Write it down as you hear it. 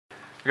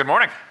Good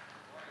morning.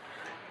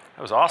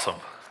 That was awesome.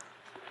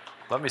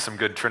 Love me some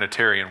good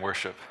Trinitarian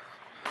worship.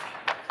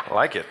 I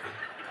like it.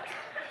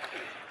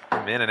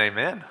 Amen and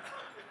amen.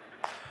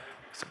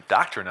 Some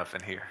doctrine up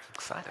in here.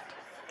 Excited.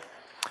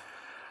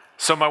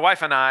 So my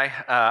wife and I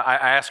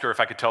asked her if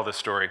I could tell this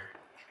story.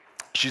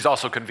 She's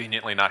also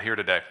conveniently not here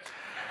today.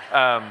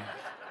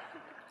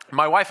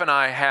 My wife and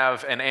I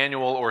have an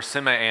annual or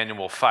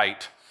semi-annual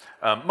fight,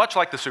 much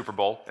like the Super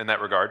Bowl in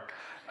that regard.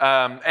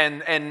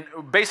 And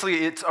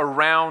basically it's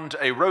around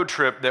a road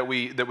trip that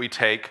we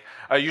take,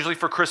 usually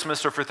for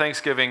Christmas or for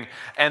Thanksgiving,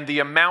 and the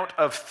amount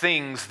of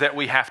things that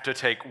we have to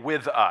take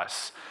with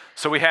us.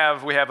 So we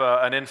have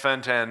an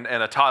infant and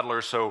a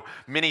toddler, so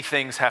many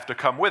things have to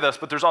come with us,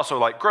 but there's also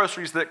like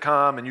groceries that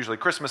come and usually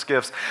Christmas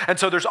gifts. And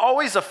so there's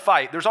always a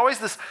fight. There's always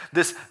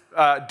this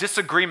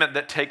disagreement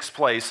that takes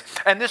place.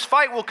 And this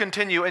fight will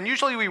continue, and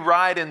usually we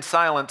ride in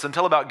silence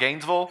until about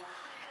Gainesville,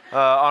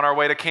 on our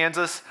way to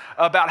Kansas,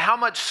 about how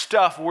much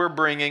stuff we're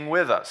bringing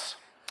with us.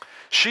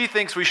 She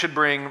thinks we should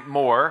bring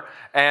more,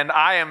 and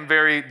I am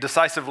very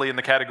decisively in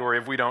the category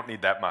of we don't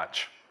need that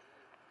much.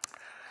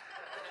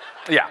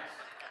 Yeah.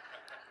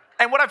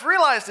 And what I've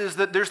realized is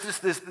that there's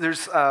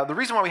the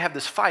reason why we have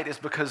this fight is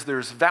because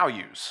there's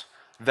values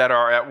that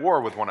are at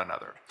war with one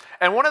another.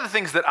 And one of the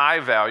things that I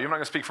value, I'm not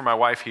going to speak for my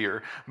wife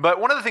here, but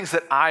one of the things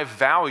that I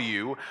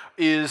value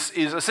is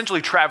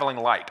essentially traveling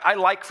light. I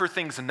like for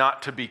things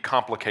not to be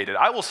complicated.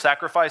 I will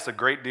sacrifice a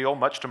great deal,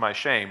 much to my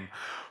shame,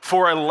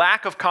 for a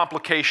lack of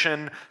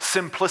complication,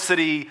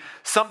 simplicity,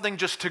 something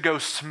just to go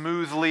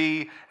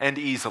smoothly and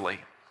easily.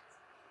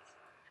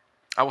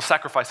 I will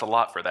sacrifice a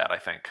lot for that, I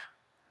think.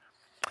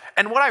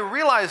 And what I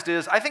realized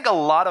is I think a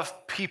lot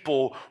of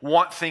people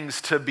want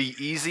things to be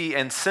easy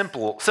and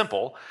simple.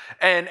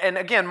 And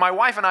again, my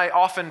wife and I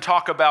often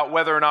talk about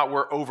whether or not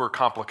we're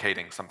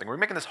overcomplicating something. We're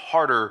making this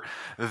harder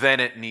than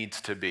it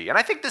needs to be. And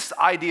I think this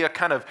idea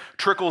kind of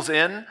trickles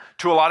in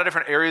to a lot of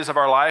different areas of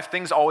our life.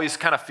 Things always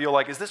kind of feel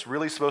like, is this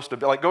really supposed to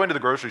be, like going to the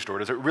grocery store,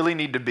 does it really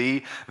need to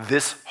be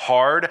this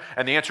hard?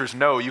 And the answer is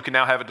no, you can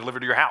now have it delivered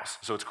to your house,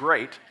 so it's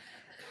great.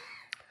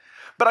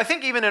 But I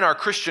think even in our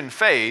Christian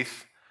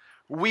faith,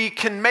 we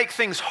can make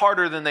things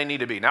harder than they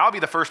need to be. Now, I'll be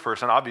the first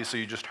person, obviously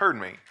you just heard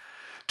me,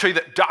 tell you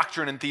that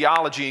doctrine and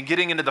theology and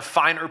getting into the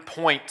finer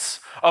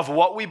points of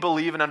what we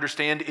believe and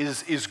understand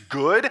is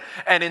good,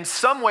 and in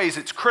some ways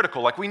it's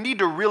critical. Like, we need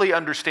to really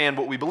understand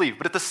what we believe.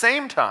 But at the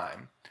same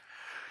time,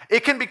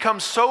 it can become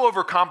so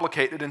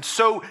overcomplicated and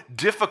so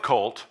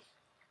difficult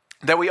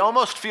that we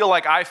almost feel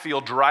like I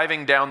feel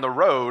driving down the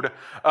road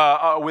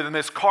with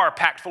this car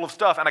packed full of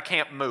stuff and I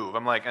can't move.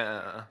 I'm like,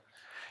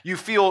 You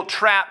feel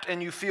trapped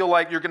and you feel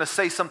like you're going to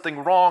say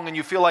something wrong and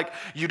you feel like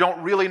you don't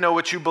really know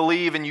what you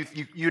believe and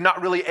you're not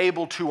really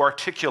able to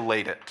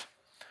articulate it.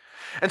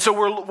 And so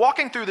we're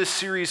walking through this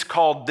series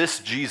called This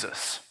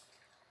Jesus.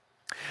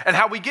 And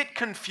how we get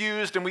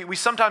confused and we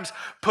sometimes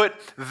put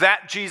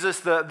that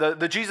Jesus,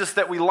 the Jesus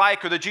that we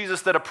like, or the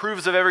Jesus that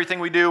approves of everything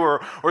we do,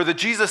 or the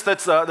Jesus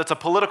that's a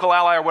political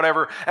ally or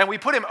whatever, and we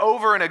put him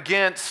over and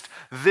against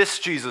this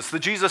Jesus, the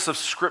Jesus of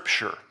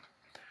Scripture.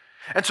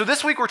 And so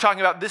this week we're talking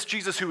about this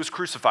Jesus who was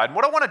crucified. And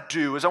what I want to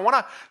do is I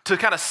want to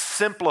kind of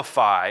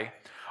simplify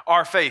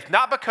our faith.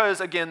 Not because,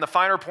 again, the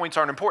finer points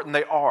aren't important,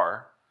 they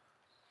are.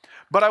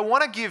 But I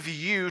want to give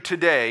you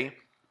today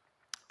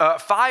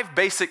 5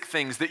 basic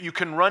things that you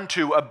can run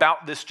to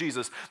about this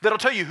Jesus that'll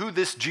tell you who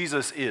this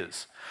Jesus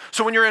is.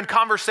 So when you're in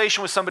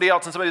conversation with somebody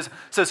else and somebody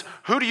says,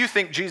 who do you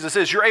think Jesus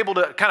is? You're able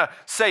to kind of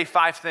say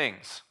 5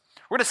 things.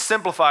 We're going to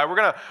simplify.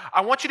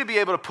 I want you to be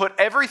able to put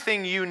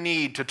everything you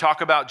need to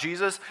talk about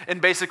Jesus in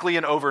basically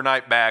an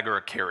overnight bag or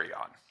a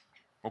carry-on.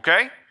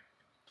 Okay?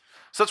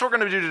 So that's what we're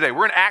going to do today.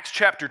 We're in Acts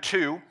chapter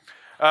 2.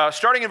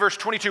 Starting in verse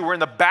 22, we're in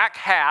the back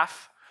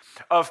half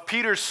of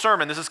Peter's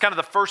sermon. This is kind of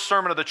the first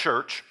sermon of the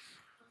church.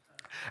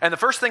 And the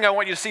first thing I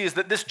want you to see is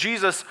that this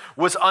Jesus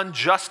was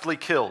unjustly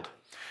killed.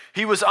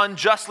 He was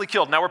unjustly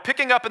killed. Now we're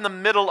picking up in the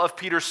middle of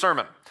Peter's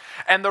sermon.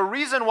 And the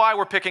reason why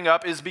we're picking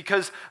up is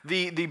because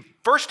the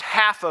first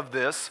half of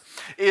this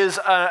is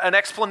an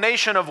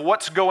explanation of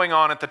what's going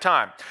on at the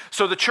time.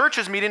 So the church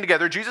is meeting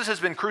together. Jesus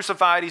has been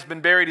crucified, he's been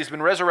buried, he's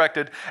been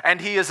resurrected,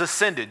 and he is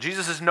ascended.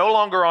 Jesus is no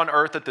longer on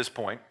earth at this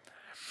point.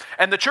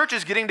 And the church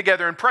is getting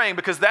together and praying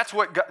because that's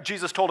what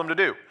Jesus told them to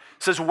do. He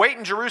says, wait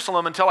in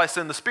Jerusalem until I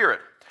send the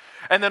Spirit.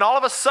 And then all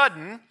of a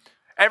sudden,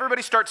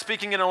 everybody starts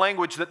speaking in a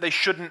language that they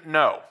shouldn't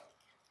know.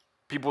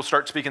 People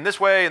start speaking this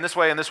way and this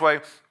way and this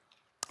way.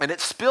 And it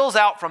spills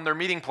out from their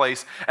meeting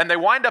place, and they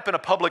wind up in a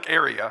public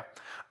area.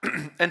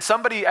 And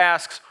somebody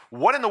asks,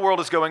 what in the world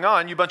is going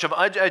on? You bunch of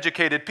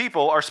uneducated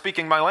people are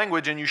speaking my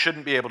language, and you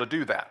shouldn't be able to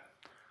do that.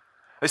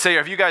 They say,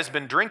 have you guys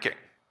been drinking?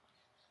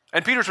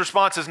 And Peter's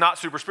response is not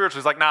super spiritual.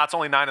 He's like, nah, it's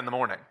only 9 in the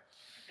morning.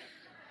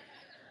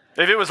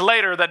 If it was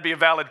later, that'd be a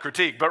valid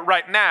critique. But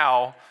right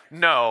now,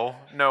 no,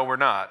 we're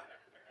not.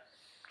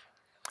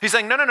 He's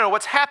saying, no,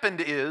 what's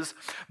happened is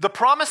the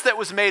promise that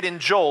was made in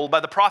Joel, by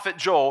the prophet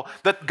Joel,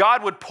 that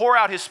God would pour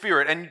out his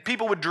Spirit and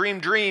people would dream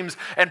dreams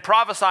and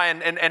prophesy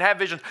and have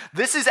visions.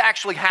 This is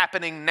actually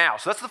happening now.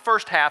 So that's the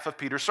first half of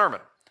Peter's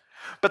sermon.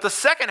 But the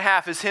second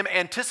half is him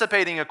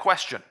anticipating a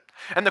question.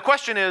 And the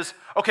question is,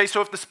 okay,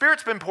 so if the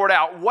Spirit's been poured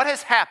out, what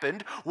has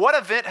happened? What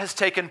event has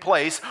taken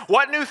place?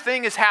 What new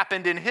thing has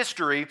happened in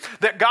history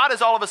that God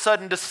has all of a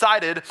sudden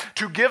decided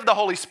to give the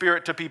Holy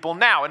Spirit to people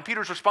now? And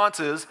Peter's response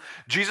is,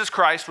 Jesus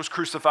Christ was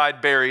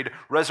crucified, buried,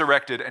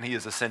 resurrected, and he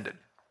is ascended.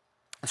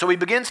 So he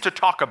begins to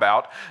talk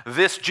about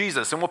this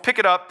Jesus, and we'll pick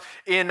it up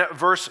in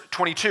verse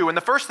 22. And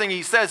the first thing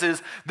he says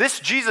is,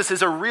 this Jesus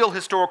is a real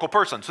historical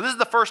person. So this is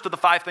the first of the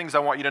 5 things I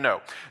want you to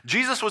know.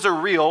 Jesus was a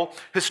real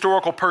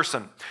historical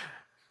person.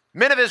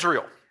 Men of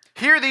Israel,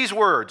 hear these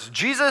words,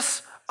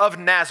 Jesus of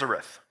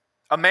Nazareth,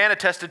 a man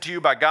attested to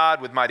you by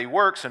God with mighty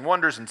works and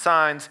wonders and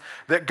signs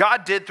that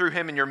God did through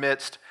him in your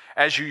midst,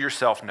 as you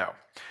yourself know.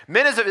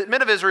 Men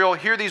of Israel,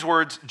 hear these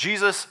words,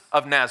 Jesus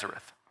of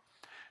Nazareth.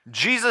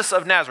 Jesus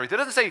of Nazareth. It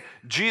doesn't say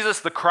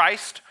Jesus the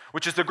Christ,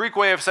 which is the Greek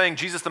way of saying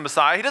Jesus the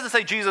Messiah. He doesn't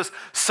say Jesus,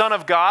 Son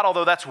of God,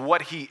 although that's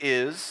what he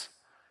is.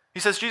 He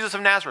says Jesus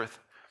of Nazareth.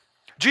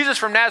 Jesus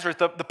from Nazareth,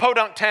 the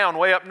podunk town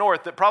way up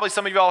north that probably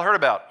some of you all heard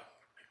about.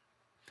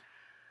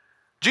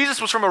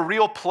 Jesus was from a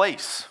real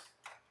place.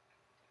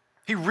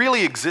 He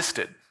really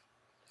existed.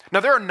 Now,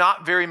 there are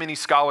not very many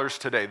scholars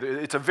today.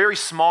 It's a very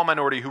small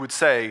minority who would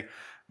say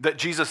that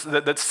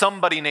that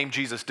somebody named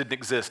Jesus didn't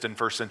exist in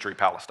first century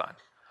Palestine.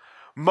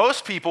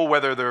 Most people,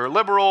 whether they're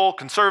liberal,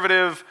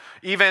 conservative,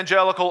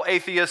 evangelical,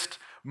 atheist,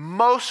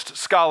 most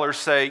scholars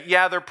say,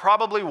 yeah, there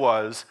probably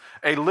was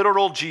a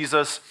literal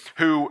Jesus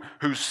who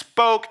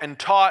spoke and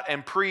taught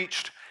and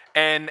preached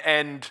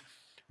and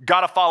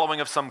got a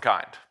following of some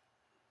kind.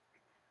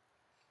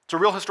 It's a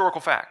real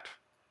historical fact.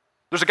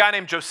 There's a guy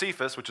named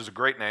Josephus, which is a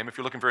great name. If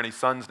you're looking for any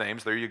sons'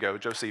 names, there you go,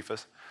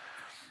 Josephus.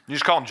 You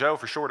just call him Joe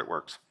for short, it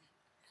works.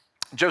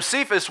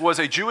 Josephus was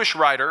a Jewish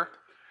writer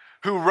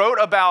who wrote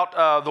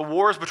about the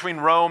wars between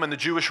Rome and the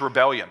Jewish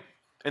rebellion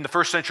in the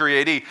 1st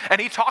century AD, and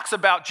he talks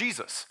about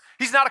Jesus.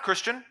 He's not a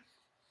Christian.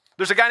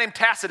 There's a guy named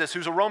Tacitus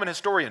who's a Roman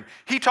historian.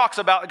 He talks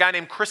about a guy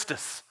named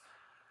Christus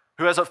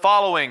who has a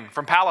following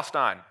from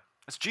Palestine.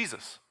 It's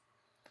Jesus.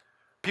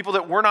 People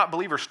that were not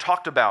believers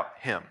talked about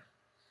him.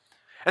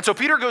 And so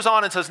Peter goes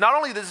on and says, not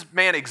only does this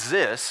man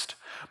exist,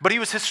 but he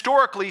was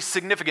historically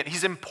significant.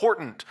 He's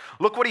important.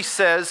 Look what he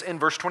says in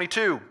verse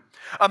 22.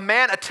 A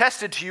man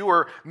attested to you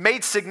or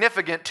made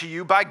significant to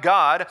you by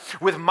God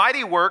with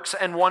mighty works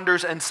and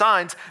wonders and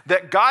signs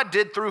that God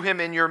did through him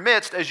in your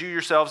midst, as you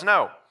yourselves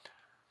know.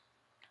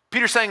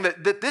 Peter's saying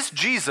that this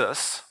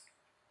Jesus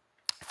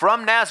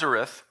from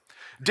Nazareth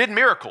did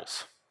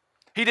miracles.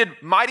 He did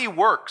mighty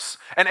works.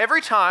 And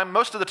every time,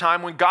 most of the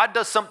time, when God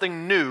does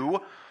something new,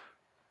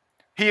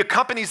 he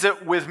accompanies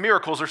it with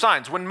miracles or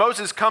signs. When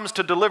Moses comes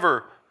to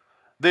deliver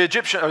the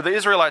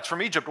Israelites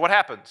from Egypt, what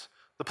happens?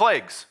 The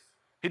plagues.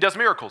 He does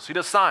miracles. He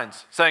does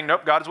signs, saying,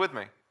 nope, God is with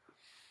me.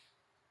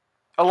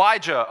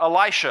 Elijah,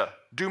 Elisha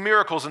do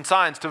miracles and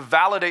signs to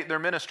validate their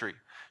ministry.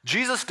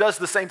 Jesus does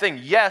the same thing.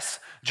 Yes,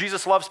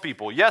 Jesus loves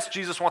people. Yes,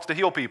 Jesus wants to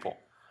heal people.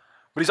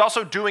 But he's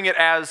also doing it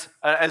as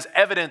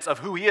evidence of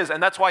who he is.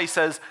 And that's why he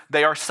says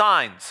they are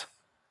signs.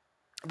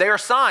 They are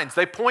signs.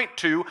 They point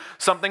to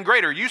something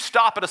greater. You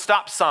stop at a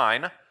stop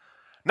sign,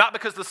 not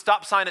because the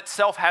stop sign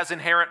itself has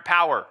inherent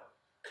power.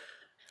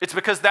 It's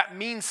because that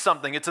means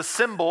something. It's a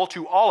symbol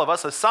to all of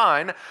us, a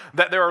sign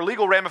that there are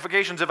legal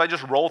ramifications if I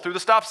just roll through the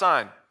stop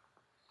sign.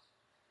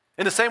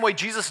 In the same way,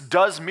 Jesus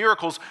does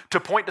miracles to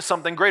point to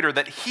something greater,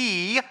 that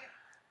he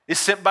is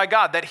sent by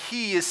God, that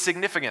he is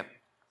significant.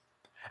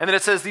 And then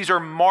it says these are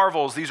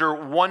marvels, these are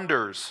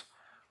wonders,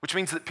 which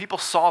means that people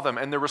saw them,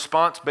 and their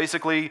response,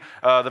 basically,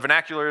 the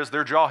vernacular is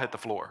their jaw hit the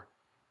floor.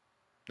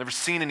 Never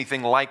seen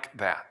anything like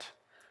that.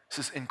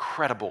 This is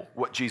incredible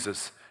what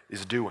Jesus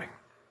is doing.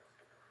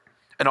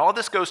 And all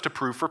this goes to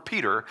prove for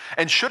Peter,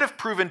 and should have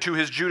proven to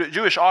his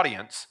Jewish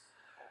audience,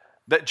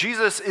 that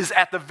Jesus is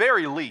at the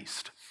very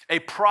least a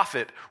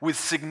prophet with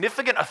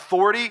significant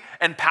authority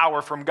and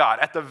power from God,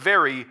 at the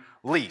very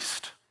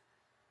least.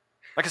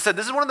 Like I said,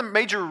 this is one of the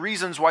major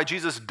reasons why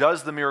Jesus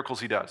does the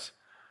miracles he does.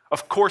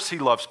 Of course he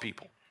loves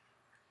people.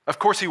 Of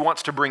course he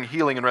wants to bring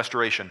healing and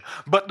restoration.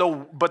 But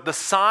the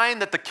sign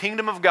that the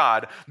kingdom of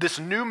God, this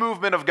new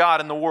movement of God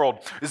in the world,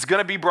 is going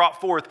to be brought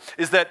forth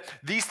is that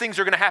these things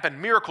are going to happen.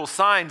 Miracles,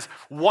 signs,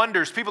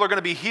 wonders. People are going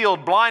to be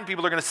healed. Blind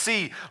people are going to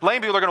see.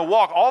 Lame people are going to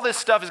walk. All this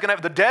stuff is going to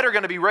happen. The dead are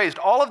going to be raised.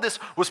 All of this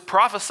was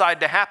prophesied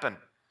to happen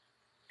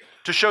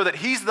to show that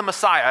he's the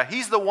Messiah.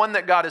 He's the one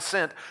that God has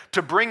sent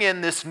to bring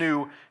in this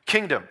new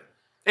kingdom.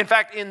 In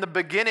fact, in the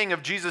beginning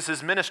of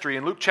Jesus' ministry,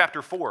 in Luke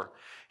chapter 4,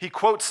 he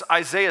quotes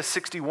Isaiah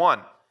 61,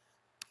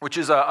 which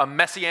is a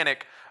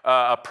messianic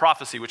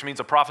prophecy, which means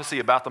a prophecy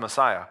about the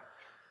Messiah.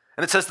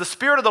 And it says, "The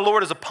Spirit of the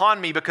Lord is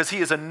upon me because he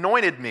has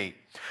anointed me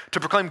to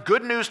proclaim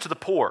good news to the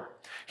poor.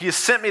 He has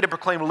sent me to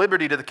proclaim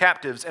liberty to the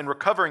captives and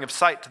recovering of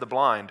sight to the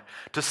blind,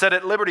 to set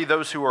at liberty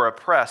those who are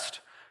oppressed,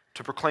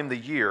 to proclaim the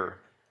year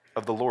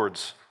of the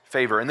Lord's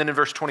favor." And then in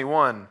verse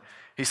 21,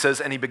 he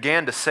says, "And he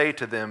began to say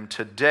to them,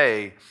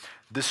 'Today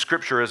this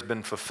scripture has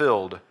been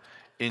fulfilled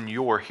in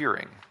your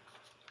hearing.'"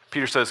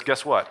 Peter says,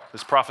 guess what?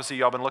 This prophecy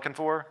y'all been looking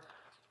for,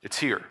 it's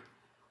here,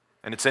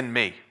 and it's in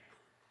me.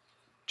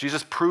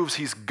 Jesus proves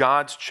he's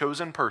God's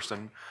chosen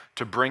person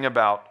to bring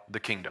about the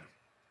kingdom.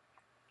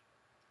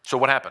 So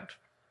what happened?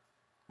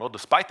 Well,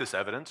 despite this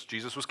evidence,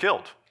 Jesus was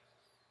killed.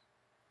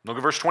 Look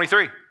at verse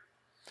 23.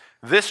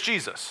 This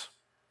Jesus,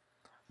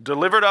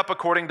 delivered up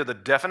according to the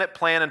definite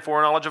plan and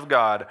foreknowledge of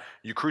God,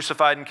 you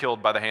crucified and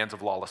killed by the hands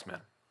of lawless men.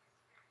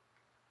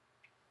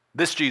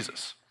 This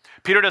Jesus.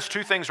 Peter does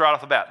two things right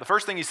off the bat. The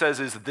first thing he says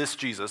is this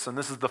Jesus, and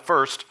this is the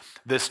first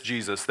this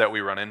Jesus that we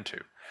run into.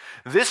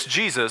 This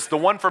Jesus, the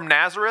one from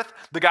Nazareth,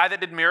 the guy that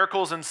did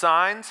miracles and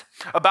signs,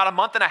 about a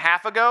month and a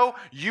half ago,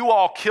 you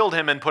all killed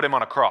him and put him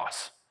on a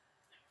cross.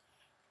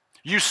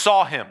 You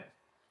saw him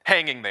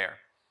hanging there.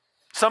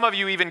 Some of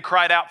you even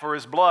cried out for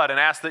his blood and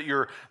asked that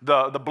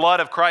the blood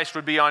of Christ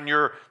would be on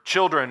your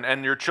children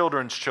and your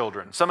children's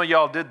children. Some of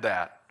y'all did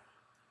that.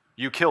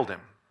 You killed him.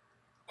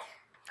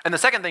 And the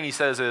second thing he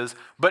says is,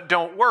 but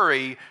don't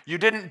worry, you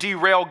didn't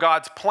derail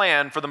God's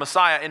plan for the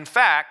Messiah. In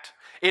fact,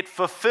 it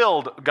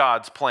fulfilled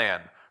God's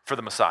plan for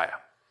the Messiah.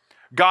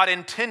 God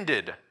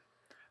intended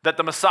that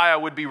the Messiah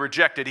would be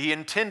rejected. He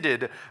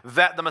intended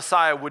that the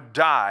Messiah would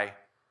die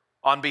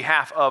on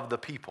behalf of the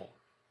people.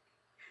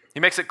 He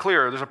makes it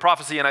clear. There's a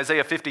prophecy in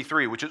Isaiah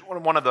 53, which is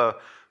one of the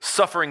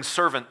suffering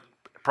servant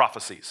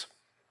prophecies.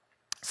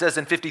 It says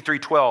in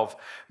 53:12,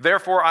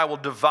 therefore I will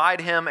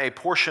divide him a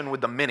portion with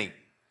the many,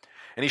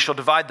 and he shall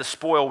divide the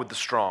spoil with the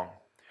strong,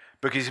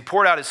 because he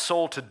poured out his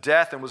soul to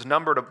death and was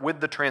numbered with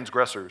the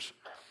transgressors.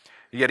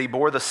 Yet he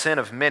bore the sin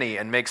of many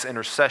and makes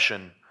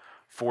intercession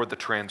for the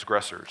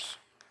transgressors.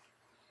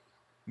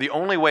 The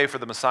only way for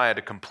the Messiah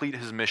to complete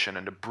his mission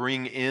and to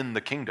bring in the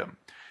kingdom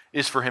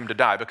is for him to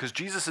die, because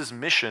Jesus'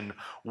 mission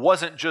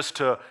wasn't just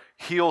to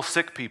heal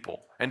sick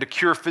people and to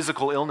cure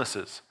physical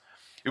illnesses.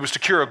 It was to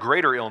cure a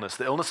greater illness,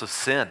 the illness of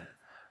sin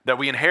that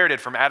we inherited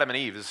from Adam and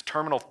Eve, this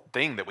terminal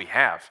thing that we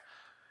have.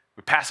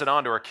 We pass it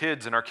on to our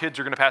kids, and our kids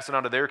are going to pass it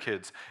on to their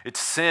kids. It's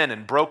sin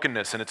and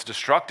brokenness and it's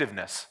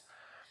destructiveness.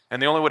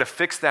 And the only way to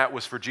fix that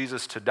was for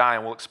Jesus to die,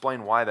 and we'll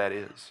explain why that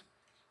is.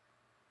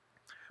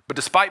 But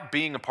despite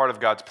being a part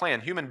of God's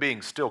plan, human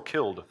beings still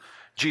killed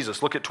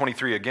Jesus. Look at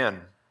 23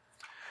 again.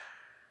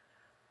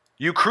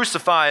 You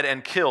crucified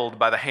and killed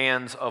by the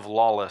hands of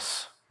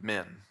lawless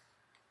men.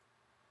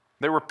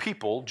 There were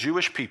people,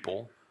 Jewish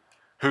people,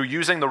 who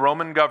using the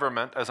Roman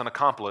government as an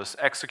accomplice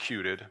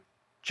executed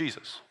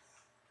Jesus.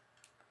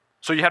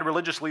 So you had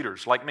religious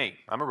leaders like me,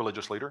 I'm a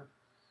religious leader,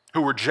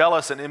 who were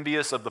jealous and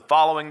envious of the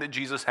following that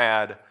Jesus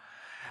had,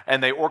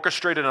 and they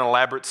orchestrated an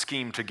elaborate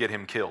scheme to get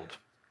him killed.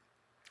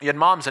 You had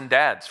moms and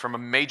dads from a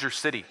major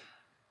city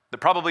that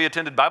probably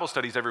attended Bible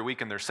studies every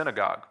week in their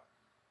synagogue,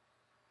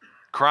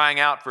 crying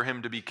out for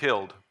him to be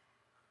killed.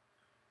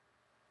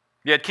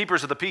 You had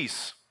keepers of the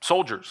peace,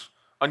 soldiers,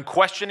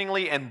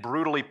 unquestioningly and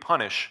brutally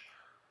punish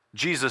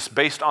Jesus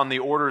based on the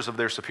orders of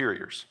their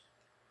superiors.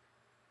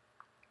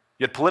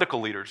 You had political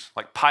leaders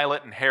like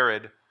Pilate and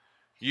Herod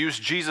use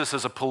Jesus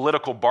as a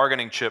political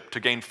bargaining chip to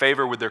gain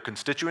favor with their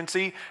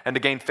constituency and to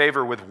gain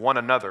favor with one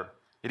another.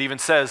 It even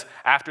says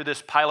after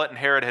this, Pilate and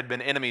Herod had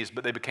been enemies,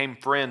 but they became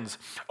friends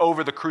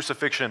over the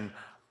crucifixion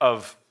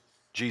of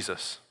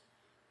Jesus.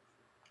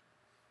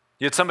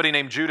 You had somebody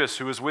named Judas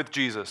who was with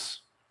Jesus,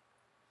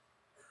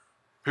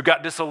 who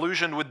got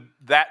disillusioned with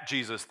that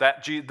Jesus,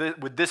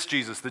 with this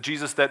Jesus, the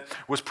Jesus that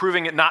was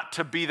proving it not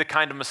to be the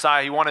kind of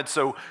Messiah he wanted.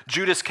 So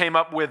Judas came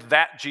up with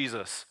that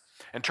Jesus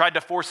and tried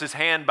to force his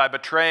hand by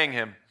betraying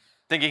him,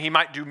 thinking he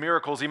might do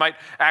miracles, he might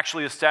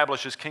actually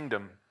establish his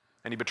kingdom,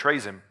 and he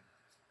betrays him.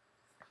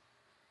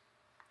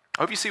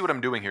 I hope you see what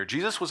I'm doing here.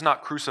 Jesus was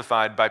not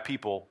crucified by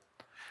people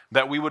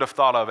that we would have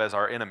thought of as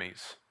our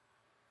enemies.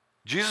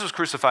 Jesus was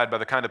crucified by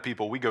the kind of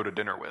people we go to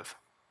dinner with.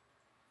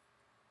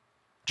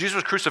 Jesus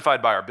was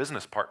crucified by our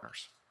business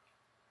partners.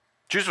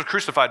 Jesus was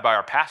crucified by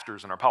our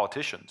pastors and our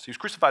politicians. He was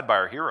crucified by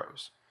our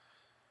heroes.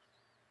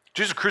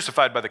 Jesus was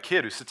crucified by the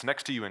kid who sits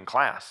next to you in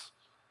class,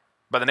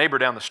 by the neighbor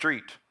down the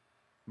street,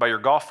 by your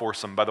golf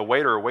foursome, by the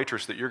waiter or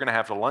waitress that you're going to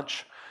have to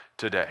lunch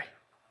today.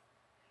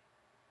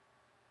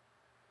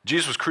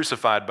 Jesus was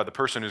crucified by the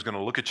person who's going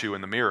to look at you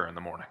in the mirror in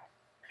the morning.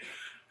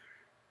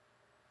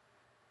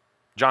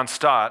 John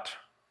Stott,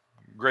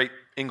 great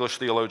English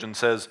theologian,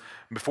 says,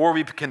 before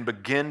we can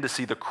begin to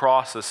see the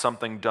cross as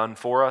something done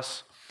for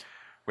us,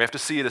 we have to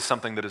see it as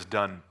something that is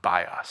done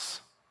by us.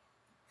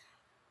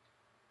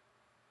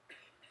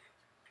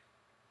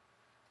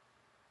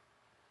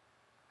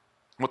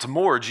 What's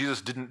more,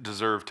 Jesus didn't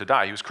deserve to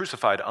die. He was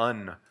crucified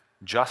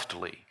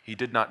unjustly. He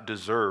did not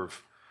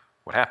deserve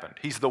what happened.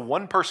 He's the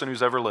one person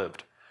who's ever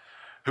lived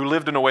who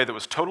lived in a way that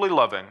was totally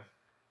loving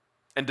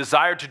and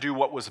desired to do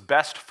what was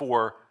best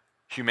for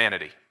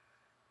humanity.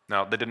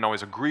 Now, they didn't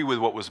always agree with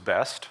what was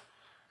best,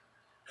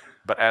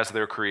 but as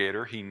their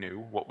creator, he knew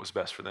what was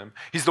best for them.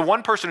 He's the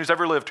one person who's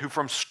ever lived who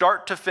from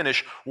start to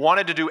finish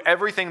wanted to do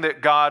everything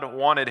that God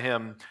wanted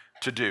him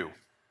to do,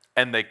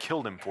 and they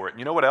killed him for it. And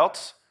you know what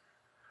else?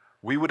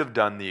 We would have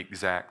done the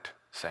exact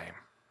same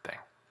thing.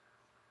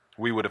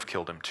 We would have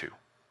killed him too.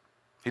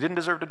 He didn't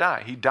deserve to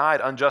die. He died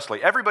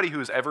unjustly. Everybody who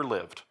has ever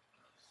lived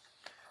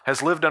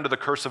has lived under the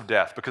curse of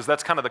death, because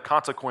that's kind of the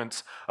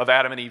consequence of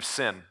Adam and Eve's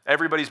sin.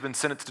 Everybody's been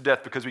sentenced to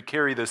death because we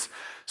carry this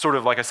sort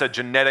of, like I said,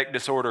 genetic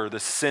disorder,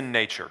 this sin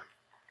nature.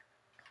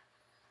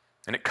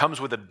 And it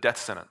comes with a death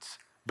sentence.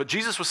 But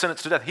Jesus was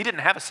sentenced to death. He didn't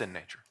have a sin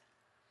nature.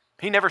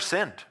 He never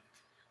sinned.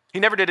 He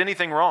never did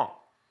anything wrong.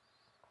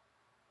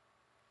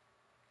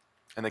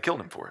 And they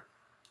killed him for it.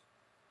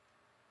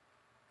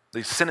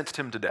 They sentenced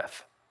him to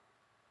death.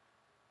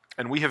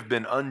 And we have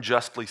been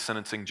unjustly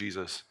sentencing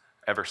Jesus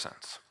ever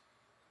since.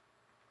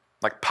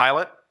 Like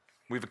Pilate,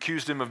 we've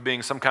accused him of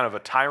being some kind of a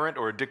tyrant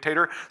or a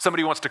dictator.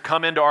 Somebody who wants to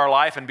come into our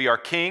life and be our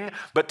king,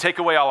 but take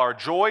away all our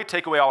joy,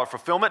 take away all our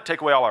fulfillment,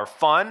 take away all our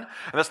fun.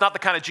 And that's not the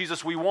kind of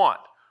Jesus we want.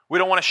 We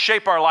don't want to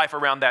shape our life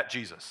around that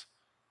Jesus.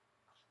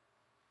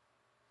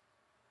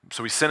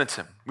 So we sentence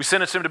him. We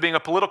sentence him to being a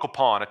political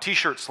pawn, a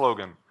t-shirt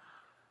slogan,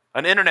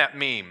 an internet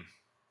meme.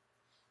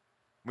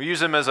 We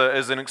use him as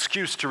an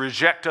excuse to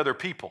reject other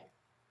people.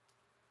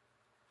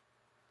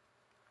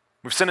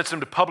 We've sentenced him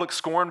to public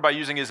scorn by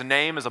using his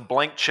name as a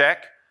blank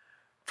check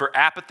for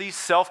apathy,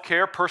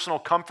 self-care, personal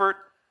comfort,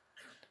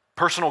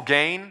 personal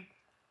gain.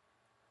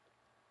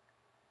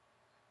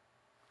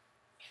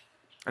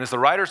 And as the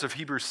writers of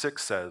Hebrews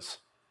 6 says,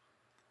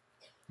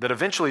 that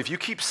eventually if you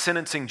keep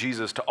sentencing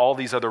Jesus to all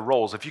these other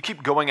roles, if you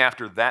keep going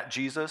after that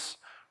Jesus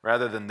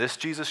rather than this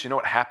Jesus, you know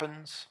what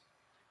happens?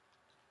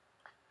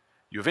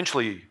 You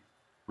eventually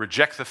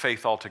reject the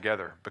faith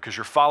altogether because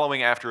you're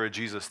following after a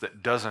Jesus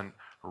that doesn't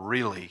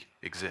really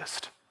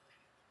exist.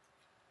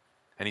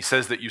 And he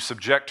says that you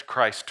subject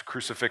Christ to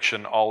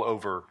crucifixion all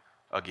over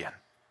again.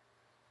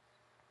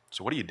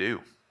 So what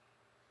do?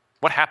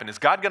 What happened? Is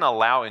God going to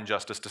allow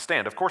injustice to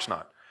stand? Of course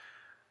not.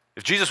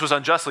 If Jesus was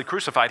unjustly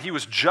crucified, he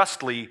was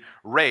justly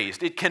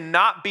raised. It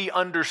cannot be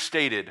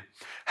understated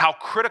how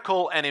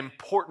critical and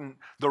important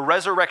the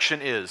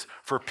resurrection is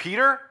for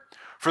Peter,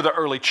 for the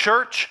early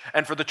church,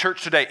 and for the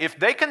church today. If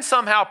they can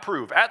somehow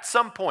prove at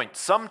some point,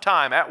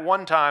 sometime, at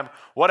one time,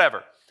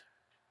 whatever,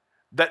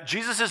 that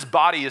Jesus'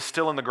 body is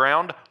still in the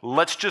ground,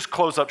 let's just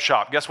close up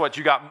shop. Guess what?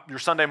 You got your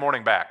Sunday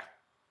morning back.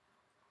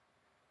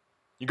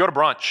 You go to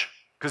brunch,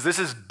 because this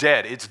is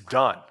dead. It's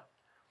done.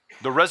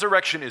 The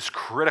resurrection is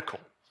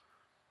critical.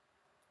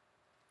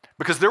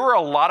 Because there were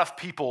a lot of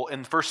people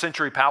in first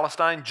century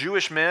Palestine,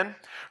 Jewish men,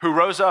 who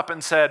rose up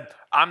and said,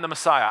 I'm the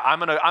Messiah. I'm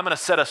gonna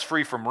set us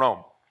free from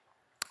Rome.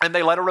 And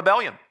they led a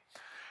rebellion.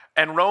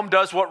 And Rome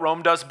does what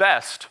Rome does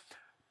best,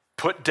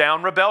 put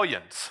down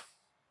rebellions.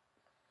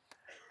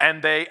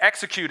 And they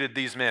executed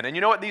these men. And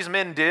you know what these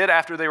men did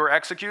after they were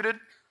executed?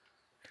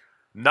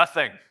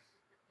 Nothing,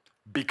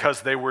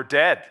 because they were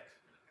dead.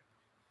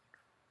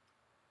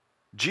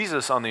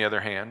 Jesus, on the other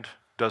hand,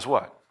 does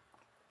what?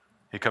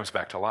 He comes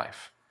back to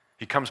life.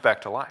 He comes back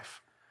to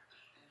life.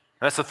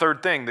 And that's the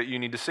third thing that you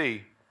need to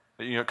see,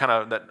 kind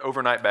of that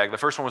overnight bag. The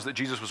first one was that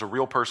Jesus was a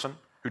real person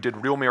who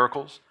did real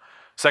miracles.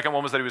 Second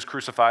one was that he was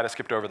crucified. I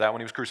skipped over that when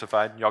he was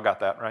crucified. Y'all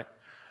got that, right?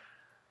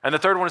 And the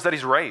third one is that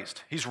he's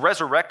raised. He's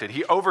resurrected.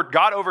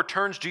 God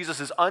overturns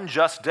Jesus'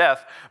 unjust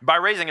death by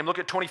raising him. Look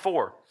at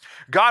 24.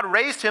 God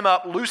raised him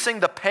up, loosing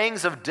the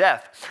pangs of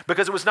death,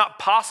 because it was not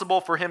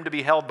possible for him to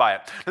be held by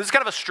it. Now, this is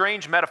kind of a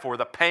strange metaphor,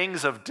 the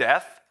pangs of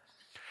death.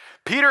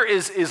 Peter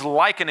is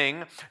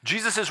likening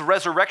Jesus'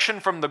 resurrection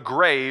from the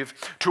grave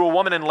to a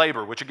woman in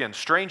labor, which again,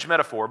 strange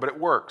metaphor, but it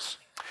works.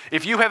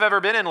 If you have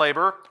ever been in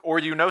labor, or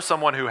you know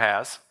someone who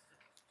has,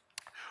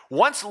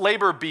 once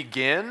labor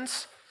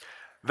begins,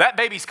 that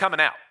baby's coming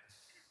out.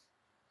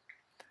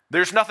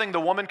 There's nothing the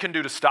woman can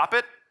do to stop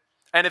it,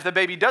 and if the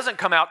baby doesn't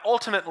come out,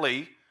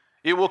 ultimately,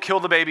 it will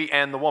kill the baby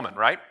and the woman,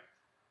 right?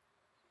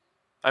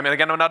 I mean,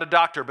 again, I'm not a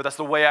doctor, but that's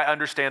the way I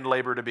understand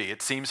labor to be.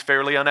 It seems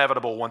fairly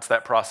inevitable once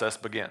that process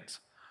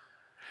begins.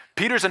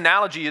 Peter's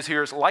analogy is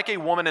here is like a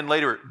woman in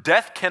labor.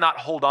 Death cannot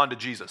hold on to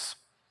Jesus.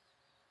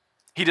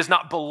 He does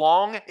not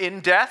belong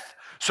in death,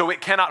 so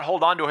it cannot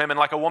hold on to him, and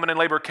like a woman in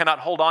labor cannot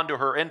hold on to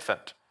her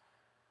infant.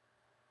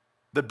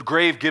 The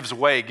grave gives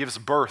way, gives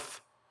birth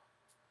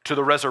to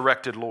the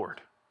resurrected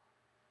Lord.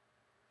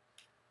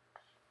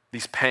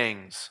 These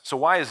pangs. So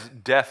why is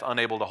death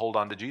unable to hold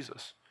on to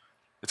Jesus?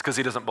 It's because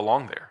he doesn't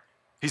belong there.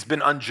 He's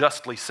been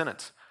unjustly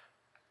sentenced.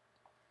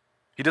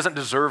 He doesn't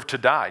deserve to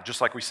die,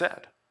 just like we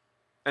said.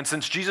 And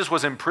since Jesus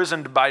was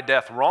imprisoned by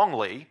death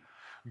wrongly,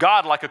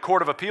 God, like a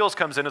court of appeals,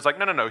 comes in and is like,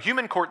 no.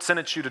 Human court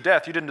sentenced you to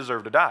death. You didn't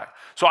deserve to die.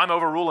 So I'm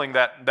overruling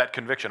that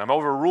conviction. I'm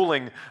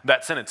overruling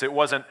that sentence. It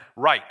wasn't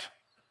right,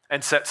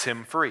 and sets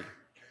him free.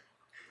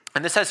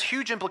 And this has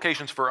huge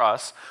implications for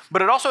us,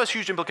 but it also has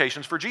huge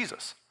implications for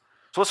Jesus.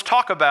 So let's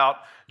talk about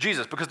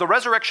Jesus, because the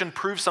resurrection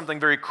proves something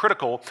very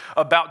critical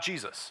about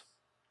Jesus.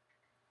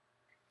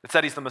 It's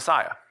that he's the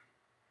Messiah.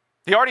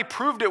 He already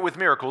proved it with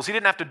miracles. He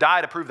didn't have to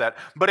die to prove that.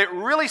 But it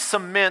really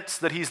cements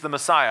that he's the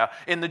Messiah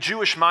in the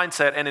Jewish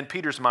mindset and in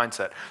Peter's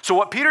mindset. So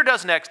what Peter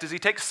does next is he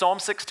takes Psalm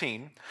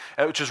 16,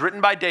 which is written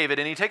by David,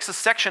 and he takes a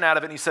section out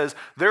of it and he says,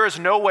 there is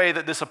no way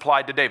that this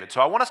applied to David. So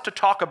I want us to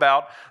talk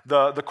about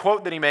the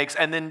quote that he makes,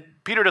 and then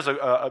Peter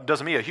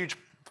does me a huge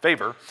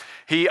favor.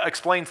 He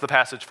explains the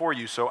passage for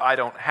you so I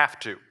don't have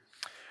to.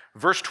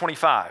 Verse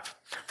 25,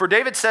 for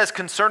David says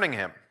concerning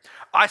him,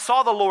 I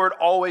saw the Lord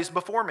always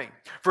before me,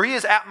 for he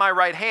is at my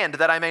right hand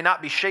that I may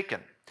not be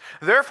shaken.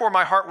 Therefore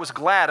my heart was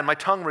glad and my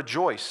tongue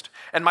rejoiced,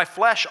 and my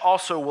flesh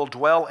also will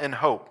dwell in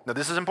hope. Now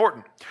this is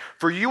important.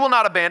 For you will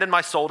not abandon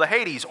my soul to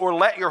Hades, or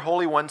let your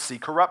Holy One see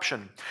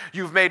corruption.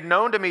 You've made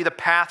known to me the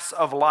paths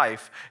of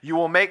life. You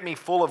will make me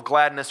full of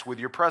gladness with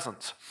your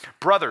presence.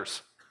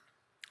 Brothers,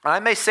 I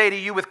may say to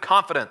you with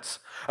confidence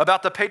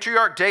about the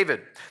patriarch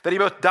David, that he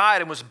both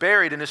died and was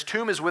buried, and his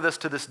tomb is with us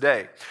to this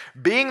day.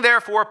 Being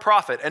therefore a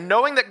prophet, and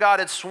knowing that God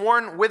had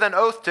sworn with an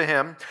oath to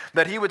him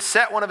that he would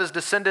set one of his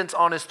descendants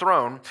on his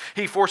throne,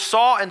 he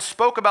foresaw and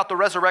spoke about the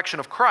resurrection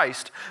of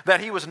Christ,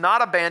 that he was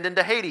not abandoned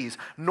to Hades,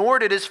 nor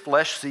did his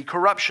flesh see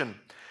corruption.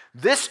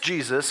 This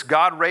Jesus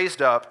God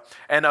raised up,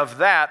 and of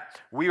that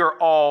we are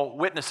all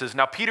witnesses.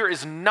 Now Peter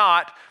is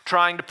not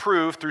trying to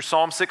prove through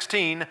Psalm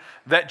 16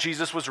 that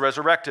Jesus was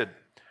resurrected.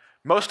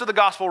 Most of the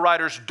gospel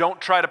writers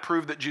don't try to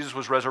prove that Jesus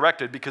was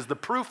resurrected because the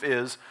proof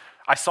is,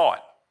 I saw it.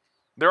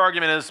 Their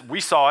argument is, we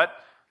saw it.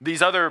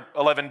 These other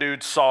 11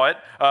 dudes saw it.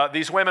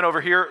 These women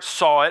over here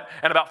saw it.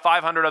 And about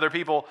 500 other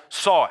people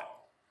saw it.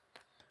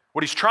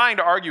 What he's trying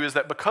to argue is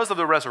that because of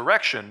the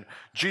resurrection,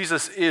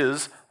 Jesus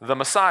is the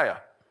Messiah.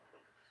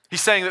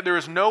 He's saying that there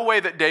is no way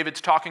that David's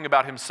talking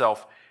about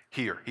himself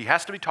here. He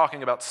has to be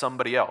talking about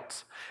somebody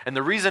else. And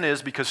the reason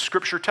is because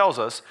Scripture tells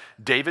us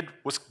David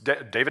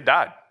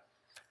died.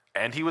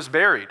 And he was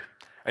buried.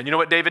 And you know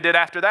what David did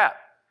after that?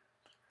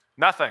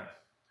 Nothing.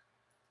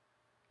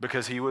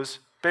 Because he was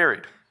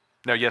buried.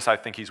 Now, yes, I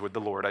think he's with the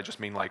Lord. I just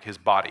mean like his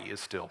body is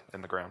still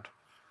in the ground.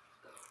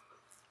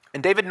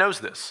 And David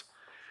knows this.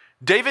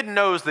 David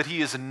knows that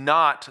he is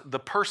not the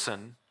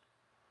person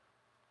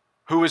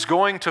who is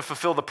going to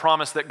fulfill the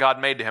promise that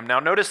God made to him. Now,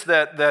 notice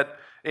that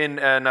in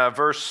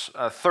verse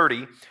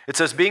 30, it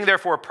says, being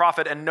therefore a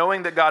prophet and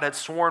knowing that God had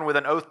sworn with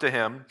an oath to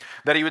him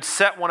that he would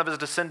set one of his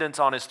descendants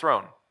on his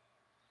throne.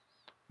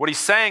 What he's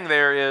saying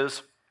there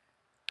is,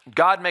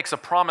 God makes a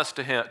promise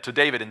to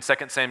David in 2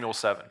 Samuel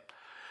 7.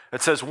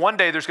 It says, one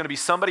day there's going to be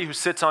somebody who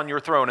sits on your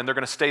throne and they're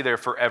going to stay there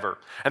forever.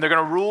 And they're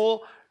going to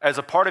rule as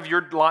a part of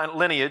your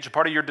lineage, he's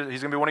going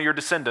to be one of your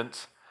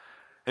descendants,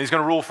 and he's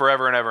going to rule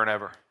forever and ever and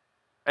ever.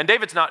 And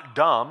David's not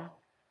dumb.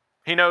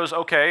 He knows,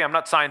 okay, I'm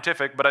not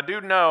scientific, but I do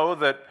know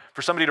that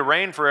for somebody to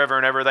reign forever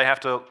and ever, they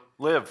have to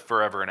live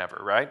forever and ever,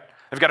 right?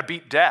 They've got to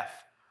beat death.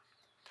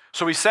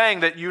 So he's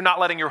saying that you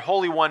not letting your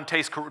Holy One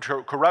taste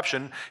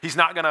corruption, he's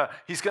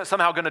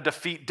somehow going to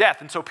defeat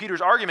death. And so Peter's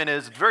argument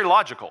is very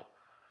logical.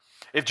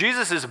 If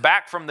Jesus is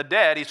back from the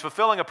dead, he's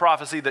fulfilling a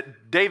prophecy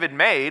that David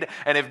made,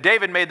 and if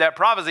David made that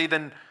prophecy,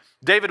 then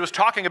David was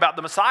talking about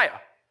the Messiah.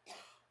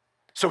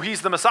 So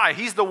he's the Messiah.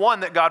 He's the one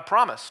that God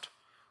promised.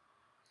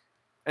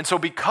 And so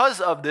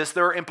because of this,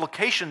 there are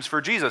implications for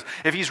Jesus.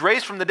 If he's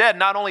raised from the dead,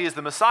 not only is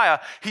the Messiah,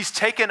 he's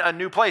taken a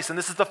new place. And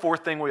this is the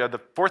fourth thing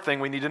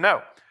we need to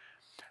know.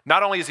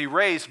 Not only is he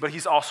raised, but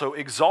he's also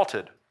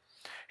exalted.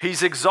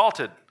 He's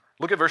exalted.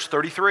 Look at verse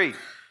 33.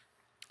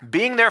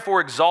 Being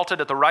therefore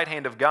exalted at the right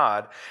hand of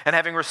God, and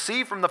having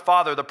received from the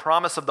Father the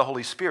promise of the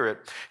Holy Spirit,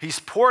 he's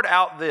poured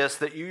out this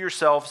that you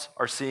yourselves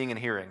are seeing and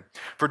hearing.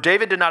 For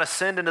David did not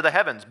ascend into the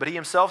heavens, but he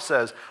himself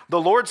says, the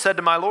Lord said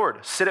to my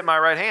Lord, sit at my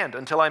right hand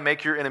until I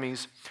make your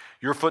enemies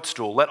your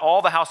footstool. Let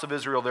all the house of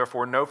Israel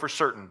therefore know for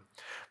certain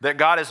that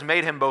God has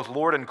made him both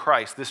Lord and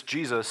Christ, this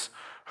Jesus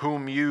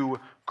whom you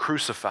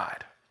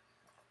crucified.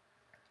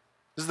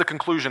 This is the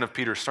conclusion of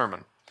Peter's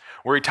sermon,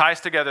 where he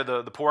ties together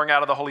the pouring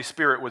out of the Holy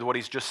Spirit with what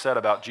he's just said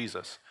about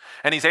Jesus.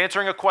 And he's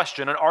answering a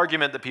question, an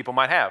argument that people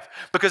might have.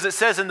 Because it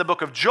says in the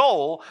book of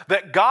Joel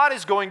that God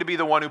is going to be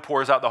the one who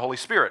pours out the Holy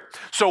Spirit.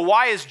 So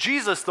why is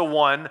Jesus the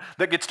one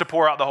that gets to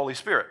pour out the Holy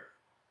Spirit?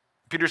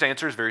 Peter's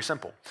answer is very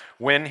simple.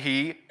 When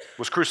he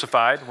was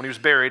crucified, when he was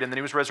buried, and then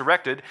he was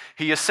resurrected,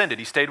 he ascended.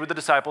 He stayed with the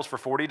disciples for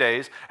 40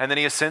 days, and then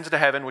he ascends to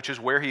heaven, which is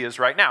where he is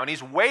right now. And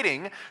he's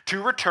waiting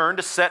to return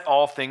to set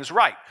all things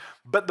right.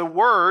 But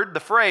the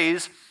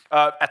phrase,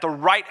 at the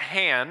right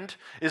hand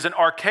is an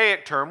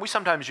archaic term. We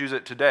sometimes use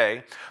it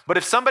today. But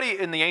if somebody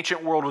in the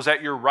ancient world was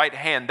at your right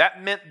hand,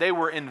 that meant they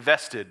were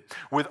invested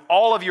with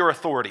all of your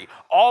authority,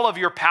 all of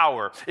your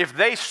power. If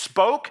they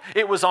spoke,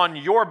 it was on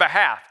your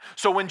behalf.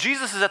 So when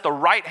Jesus is at the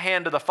right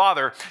hand of the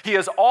Father, he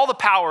has all the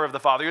power of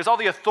the Father. He has all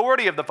the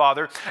authority of the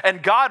Father.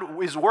 And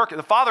God is working.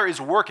 The Father is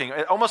working,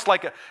 almost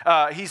like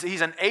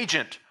he's an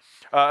agent.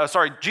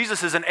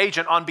 Jesus is an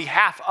agent on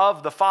behalf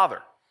of the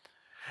Father.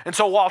 And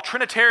so while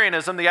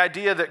Trinitarianism, the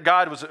idea that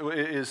God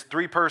is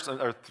three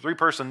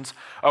persons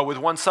with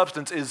one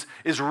substance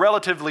is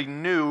relatively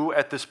new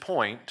at this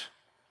point,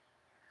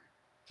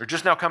 they're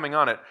just now coming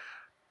on it,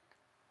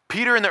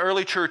 Peter in the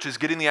early church is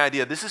getting the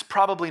idea this is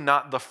probably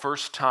not the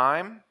first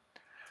time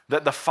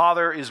that the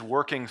Father is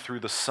working through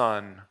the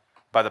Son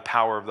by the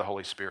power of the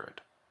Holy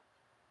Spirit.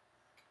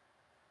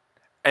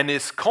 And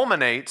this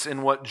culminates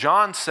in what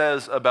John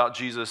says about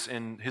Jesus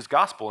in his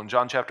gospel in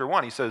John chapter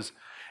 1. He says,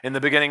 in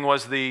the beginning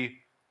was the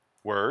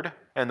Word,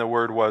 and the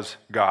Word was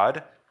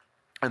God,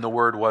 and the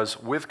Word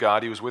was with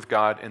God. He was with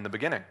God in the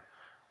beginning.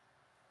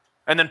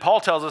 And then Paul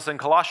tells us in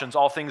Colossians,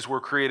 all things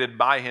were created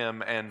by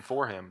him and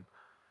for him.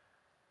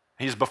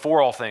 He's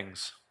before all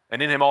things,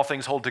 and in him all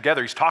things hold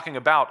together. He's talking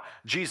about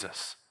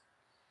Jesus.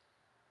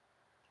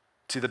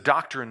 See, the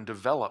doctrine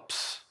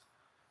develops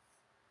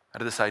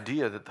out of this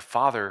idea that the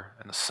Father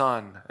and the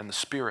Son and the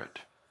Spirit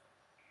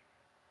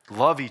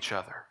love each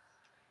other.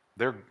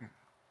 They're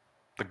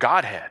the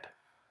Godhead.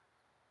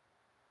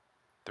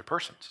 They're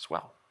persons as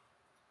well.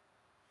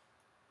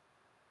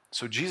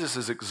 So Jesus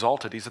is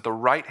exalted. He's at the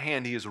right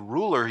hand. He is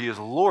ruler. He is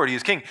Lord. He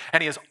is King.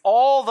 And he has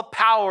all the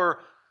power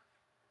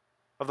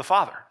of the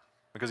Father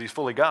because he's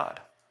fully God.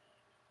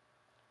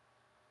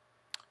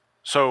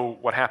 So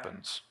what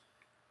happens?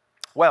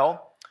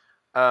 Well,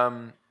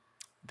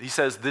 he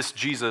says, this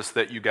Jesus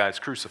that you guys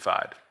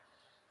crucified,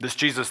 this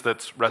Jesus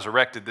that's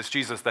resurrected, this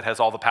Jesus that has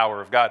all the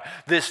power of God,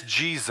 this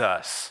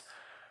Jesus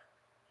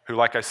who,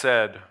 like I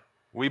said,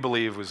 we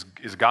believe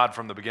is God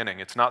from the beginning.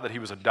 It's not that he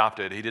was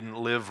adopted. He didn't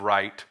live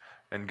right,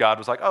 and God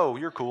was like, oh,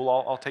 you're cool.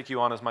 I'll take you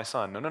on as my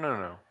son.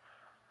 No.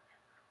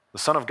 The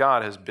Son of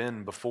God has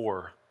been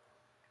before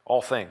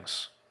all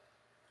things.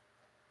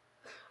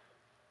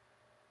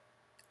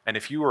 And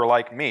if you were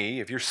like me,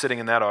 if you're sitting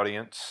in that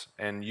audience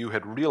and you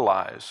had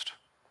realized,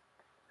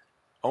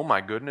 oh my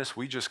goodness,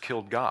 we just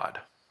killed God,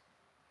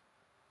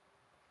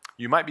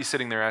 you might be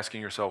sitting there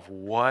asking yourself,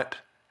 what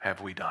have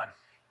we done?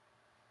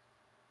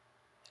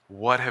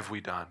 What have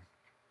we done?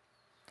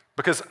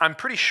 Because I'm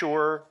pretty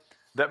sure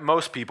that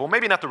most people,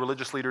 maybe not the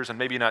religious leaders and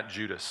maybe not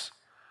Judas,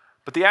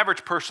 but the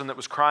average person that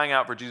was crying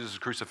out for Jesus'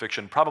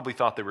 crucifixion probably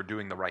thought they were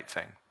doing the right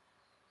thing.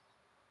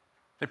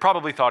 They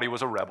probably thought he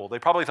was a rebel. They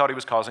probably thought he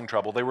was causing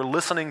trouble. They were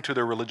listening to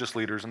their religious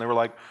leaders and they were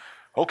like,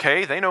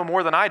 okay, they know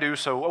more than I do,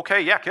 so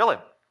okay, yeah, kill him.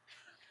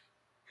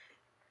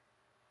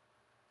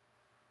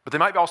 But they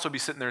might also be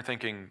sitting there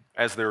thinking,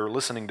 as they're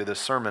listening to this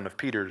sermon of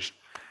Peter's,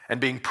 and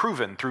being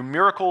proven through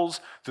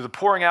miracles, through the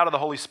pouring out of the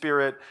Holy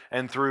Spirit,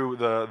 and through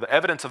the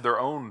evidence of their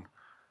own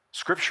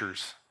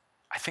scriptures,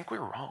 I think we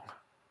were wrong.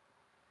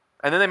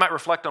 And then they might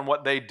reflect on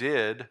what they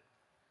did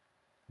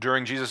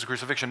during Jesus'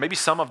 crucifixion. Maybe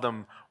some of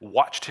them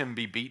watched him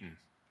be beaten.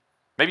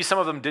 Maybe some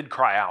of them did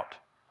cry out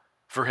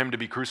for him to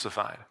be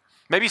crucified.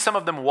 Maybe some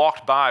of them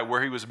walked by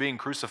where he was being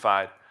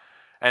crucified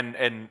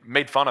and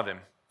made fun of him.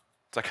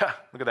 It's like,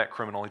 look at that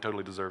criminal, he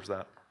totally deserves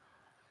that.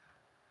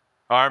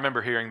 Oh, I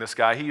remember hearing this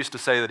guy. He used to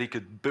say that he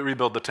could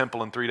rebuild the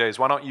temple in 3 days.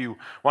 Why don't you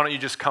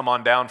just come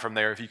on down from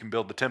there if you can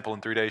build the temple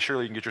in 3 days?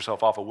 Surely you can get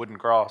yourself off a wooden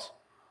cross.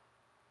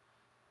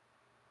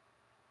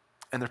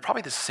 And there's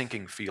probably this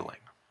sinking feeling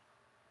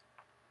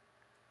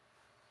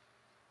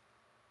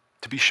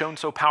to be shown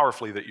so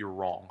powerfully that you're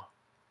wrong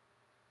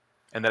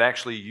and that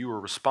actually you were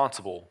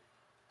responsible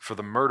for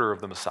the murder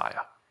of the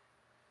Messiah.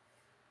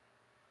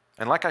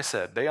 And like I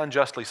said, they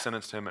unjustly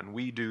sentenced him, and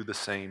we do the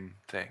same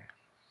thing.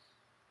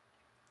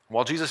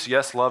 While Jesus,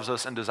 yes, loves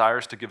us and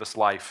desires to give us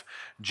life,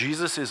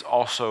 Jesus is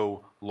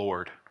also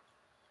Lord.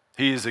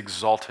 He is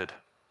exalted.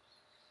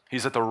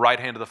 He's at the right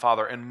hand of the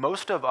Father. And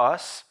most of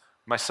us,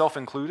 myself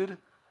included,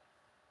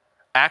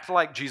 act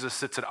like Jesus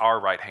sits at our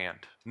right hand,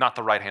 not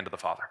the right hand of the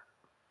Father.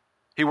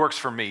 He works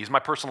for me. He's my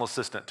personal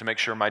assistant to make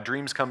sure my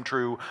dreams come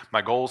true,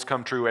 my goals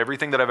come true,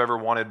 everything that I've ever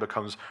wanted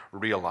becomes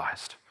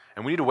realized.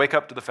 And we need to wake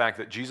up to the fact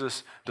that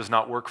Jesus does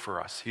not work for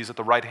us. He's at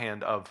the right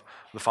hand of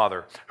the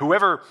Father.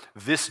 Whoever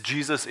this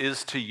Jesus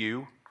is to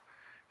you,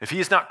 if he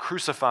is not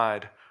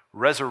crucified,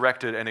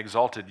 resurrected, and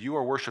exalted, you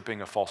are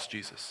worshiping a false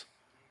Jesus.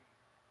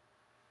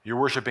 You're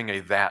worshiping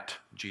a that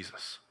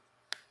Jesus.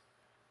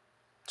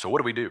 So what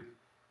do we do?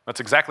 That's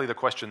exactly the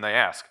question they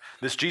ask.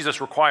 This Jesus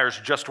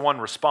requires just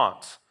one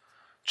response.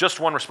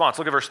 Just one response.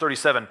 Look at verse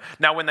 37.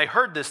 Now when they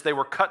heard this, they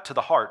were cut to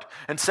the heart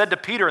and said to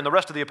Peter and the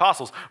rest of the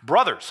apostles,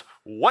 brothers,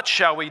 what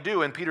shall we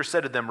do? And Peter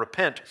said to them,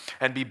 repent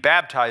and be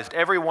baptized,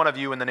 every one of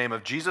you, in the name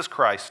of Jesus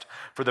Christ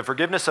for the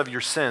forgiveness of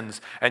your sins,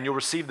 and you'll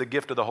receive the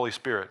gift of the Holy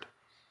Spirit.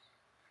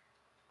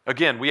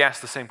 Again, we ask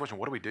the same question.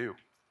 What do we do?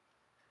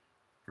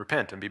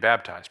 Repent and be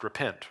baptized.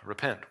 Repent.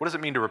 What does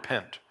it mean to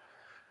repent?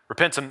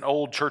 Repent's an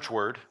old church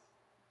word,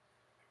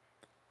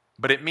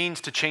 but it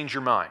means to change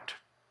your mind.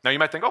 Now you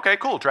might think, okay,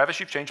 cool, Travis,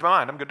 you've changed my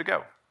mind. I'm good to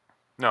go.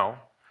 No.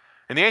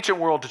 In the ancient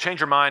world, to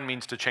change your mind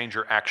means to change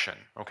your action,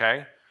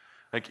 okay?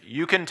 Like,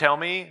 you can tell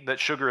me that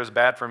sugar is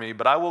bad for me,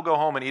 but I will go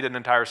home and eat an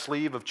entire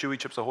sleeve of Chewy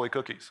Chips Ahoy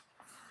cookies.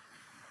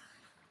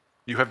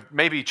 You have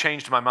maybe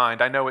changed my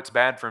mind. I know it's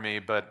bad for me,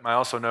 but I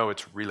also know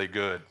it's really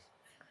good.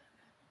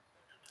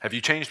 Have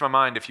you changed my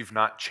mind if you've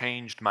not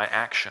changed my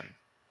action?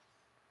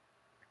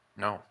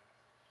 No.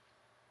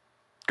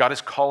 God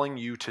is calling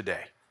you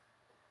today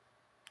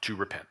to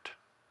repent,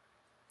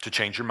 to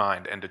change your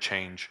mind and to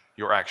change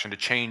your action, to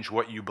change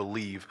what you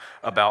believe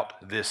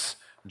about this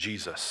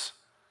Jesus.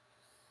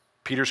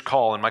 Peter's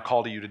call and my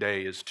call to you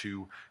today is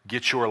to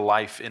get your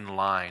life in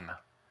line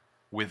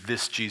with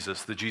this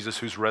Jesus, the Jesus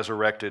who's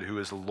resurrected, who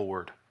is the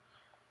Lord.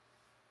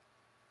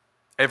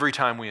 Every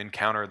time we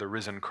encounter the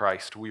risen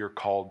Christ, we are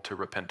called to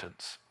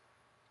repentance,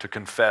 to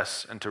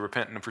confess and to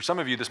repent. And for some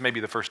of you, this may be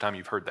the first time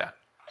you've heard that.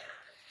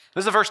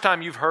 This is the first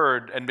time you've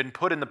heard and been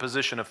put in the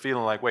position of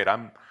feeling like, wait,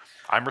 I'm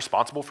I'm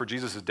responsible for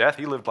Jesus' death.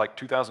 He lived like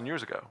 2,000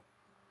 years ago.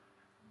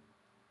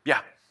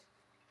 Yeah,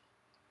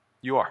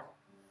 you are.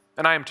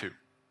 And I am too.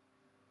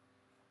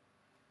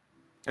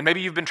 And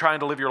maybe you've been trying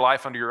to live your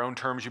life under your own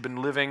terms. You've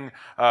been living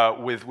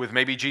with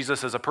maybe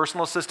Jesus as a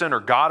personal assistant or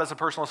God as a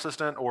personal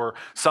assistant or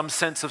some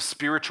sense of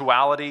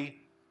spirituality,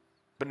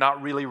 but not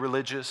really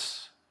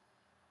religious.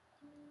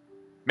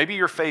 Maybe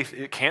your faith,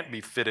 it can't be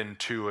fit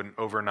into an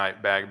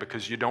overnight bag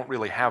because you don't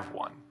really have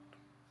one.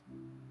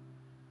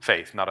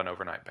 Faith, not an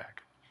overnight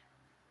bag.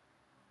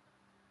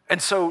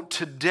 And so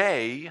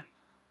today,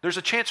 there's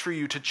a chance for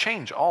you to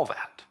change all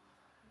that.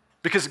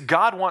 Because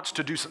God wants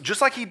to do something,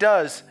 just like he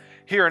does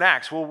here in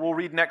Acts. We'll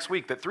read next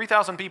week that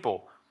 3,000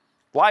 people,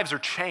 lives are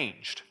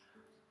changed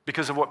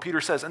because of what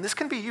Peter says. And this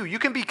can be you. You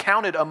can be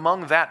counted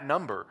among that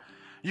number.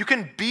 You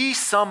can be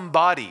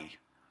somebody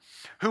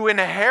who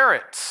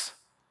inherits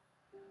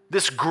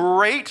this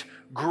great,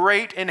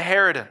 great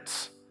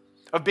inheritance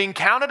of being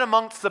counted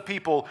amongst the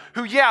people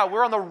who, yeah,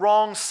 we're on the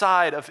wrong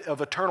side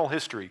of eternal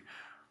history.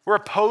 We're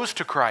opposed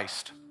to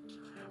Christ.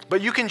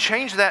 But you can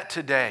change that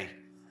today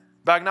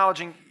by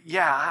acknowledging,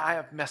 yeah, I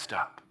have messed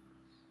up.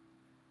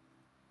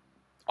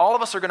 All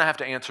of us are going to have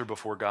to answer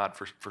before God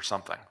for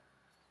something.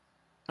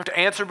 We have to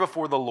answer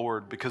before the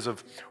Lord because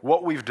of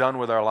what we've done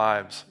with our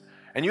lives.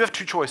 And you have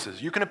two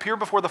choices. You can appear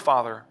before the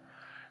Father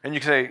and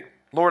you can say,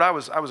 Lord, I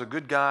was a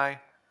good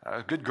guy,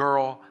 a good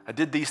girl. I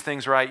did these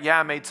things right. Yeah,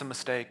 I made some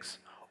mistakes.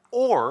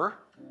 Or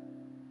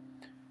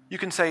you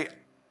can say,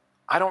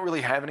 I don't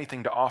really have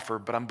anything to offer,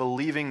 but I'm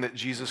believing that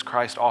Jesus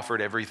Christ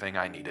offered everything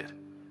I needed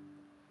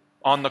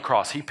on the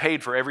cross. He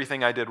paid for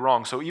everything I did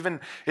wrong. So even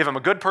if I'm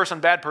a good person,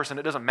 bad person,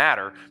 it doesn't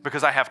matter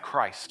because I have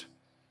Christ.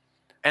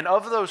 And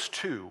of those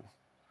two,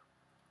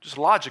 just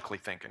logically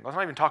thinking, let's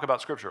not even talk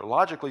about Scripture,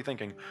 logically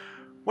thinking,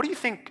 what do you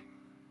think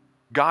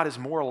God is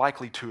more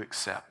likely to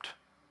accept?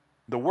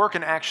 The work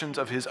and actions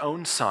of his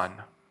own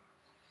Son,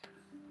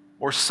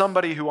 or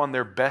somebody who on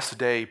their best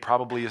day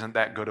probably isn't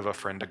that good of a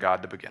friend to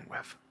God to begin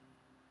with?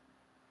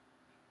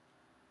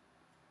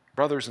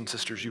 Brothers and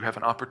sisters, you have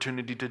an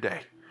opportunity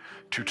today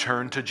to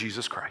turn to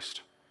Jesus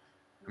Christ.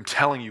 I'm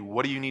telling you,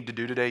 what do you need to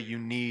do today? You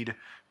need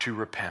to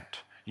repent.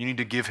 You need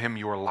to give him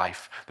your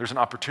life. There's an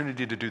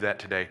opportunity to do that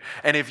today.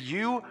 And if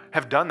you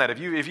have done that, if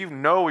you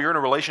know you're in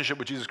a relationship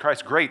with Jesus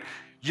Christ, great.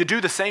 You do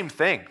the same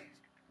thing,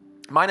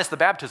 minus the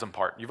baptism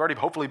part. You've already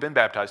hopefully been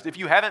baptized. If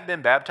you haven't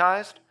been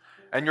baptized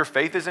and your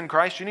faith is in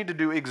Christ, you need to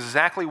do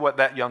exactly what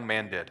that young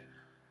man did.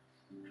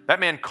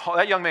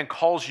 That young man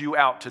calls you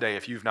out today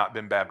if you've not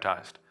been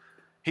baptized.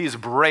 He is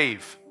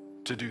brave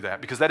to do that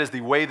because that is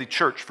the way the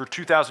church for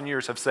 2,000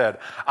 years have said,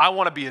 I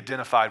want to be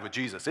identified with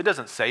Jesus. It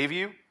doesn't save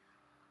you,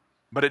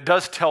 but it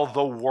does tell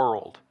the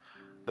world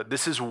that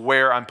this is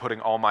where I'm putting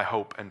all my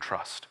hope and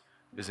trust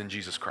is in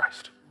Jesus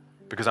Christ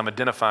because I'm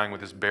identifying with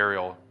his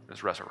burial,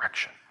 his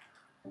resurrection.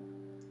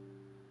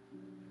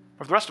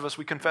 For the rest of us,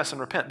 we confess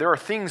and repent. There are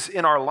things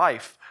in our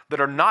life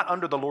that are not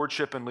under the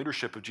lordship and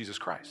leadership of Jesus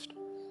Christ.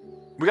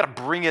 We got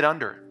to bring it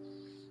under.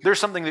 There's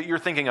something that you're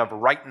thinking of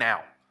right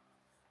now.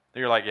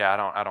 You're like, yeah,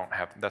 I don't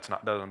have, that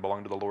doesn't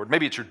belong to the Lord.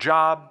 Maybe it's your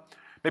job.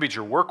 Maybe it's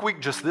your work week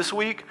just this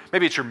week.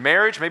 Maybe it's your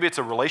marriage. Maybe it's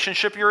a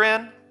relationship you're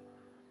in.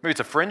 Maybe it's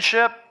a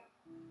friendship.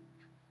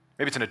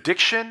 Maybe it's an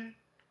addiction.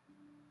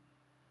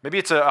 Maybe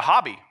it's a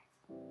hobby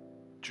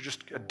that you're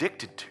just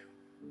addicted to.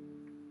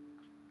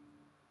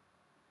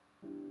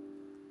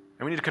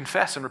 And we need to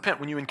confess and repent.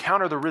 When you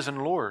encounter the risen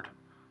Lord,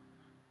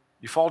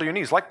 you fall to your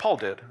knees like Paul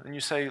did, and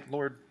you say,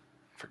 Lord,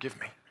 forgive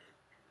me.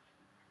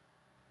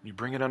 You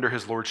bring it under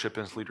his lordship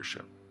and his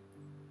leadership.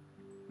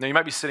 Now, you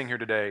might be sitting here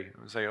today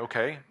and say,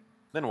 okay,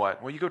 then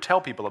what? Well, you go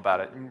tell people about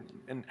it.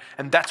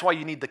 And that's why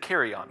you need the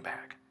carry-on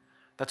bag.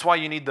 That's why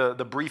you need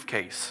the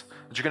briefcase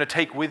that you're going to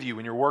take with you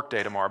in your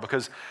workday tomorrow.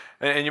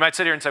 And you might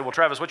sit here and say, well,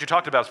 Travis, what you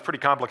talked about is pretty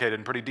complicated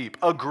and pretty deep.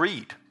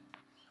 Agreed.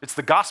 It's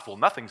the gospel.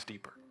 Nothing's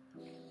deeper.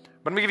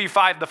 But I'm going to give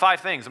you the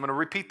five things. I'm going to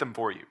repeat them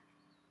for you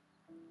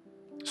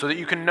so that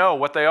you can know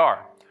what they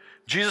are.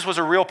 Jesus was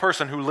a real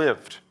person who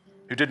lived,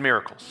 who did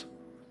miracles,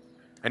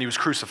 and he was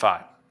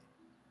crucified.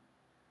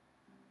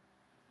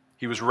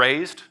 He was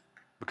raised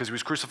because he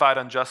was crucified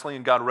unjustly,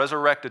 and God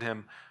resurrected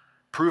him,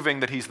 proving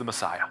that he's the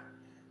Messiah.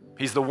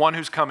 He's the one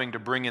who's coming to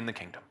bring in the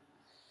kingdom.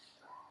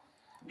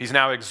 He's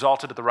now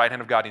exalted at the right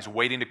hand of God, and he's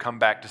waiting to come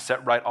back to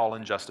set right all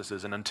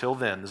injustices. And until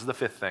then, this is the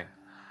fifth thing,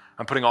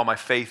 I'm putting all my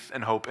faith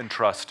and hope and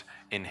trust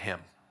in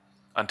him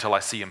until I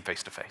see him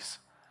face to face.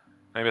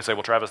 Maybe I say,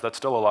 well, Travis, that's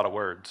still a lot of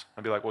words.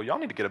 I'd be like, well, y'all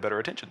need to get a better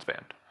attention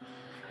span.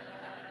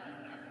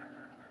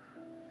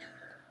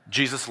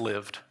 Jesus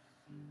lived.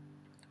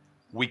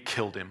 We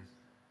killed him.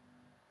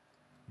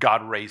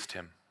 God raised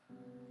him.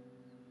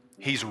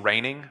 He's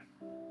reigning.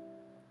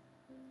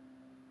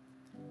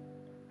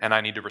 And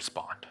I need to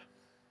respond.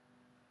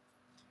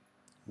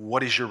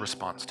 What is your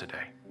response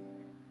today?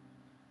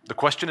 The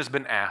question has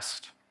been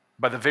asked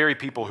by the very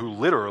people who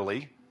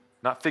literally,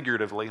 not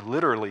figuratively,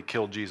 literally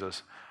killed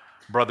Jesus.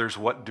 Brothers,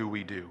 what do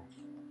we do?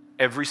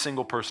 Every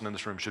single person in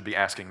this room should be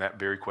asking that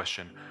very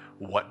question.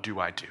 What do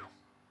I do?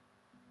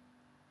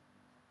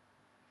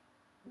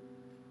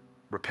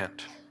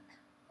 Repent.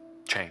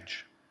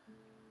 change.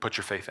 Put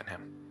your faith in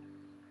him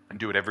and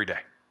do it every day.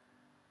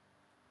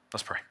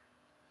 Let's pray.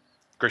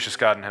 Gracious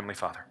God and Heavenly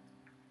Father,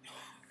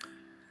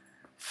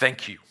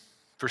 thank you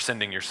for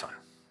sending your Son.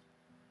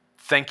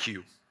 Thank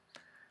you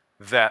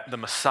that the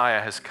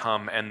Messiah has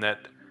come and that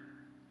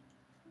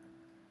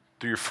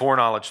through your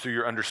foreknowledge, through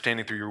your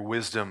understanding, through your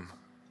wisdom,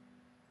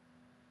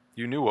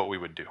 you knew what we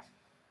would do.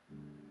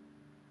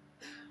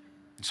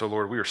 And so,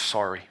 Lord, we are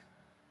sorry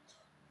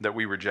that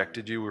we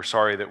rejected you. We're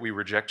sorry that we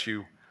reject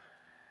you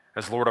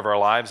as Lord of our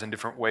lives in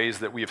different ways,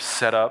 that we have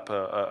set up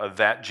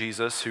that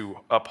Jesus who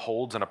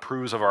upholds and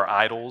approves of our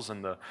idols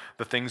and the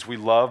things we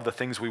love, the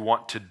things we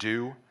want to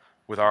do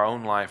with our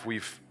own life.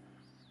 We've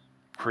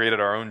created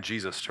our own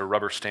Jesus to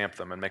rubber stamp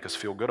them and make us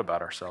feel good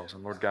about ourselves.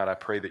 And Lord God, I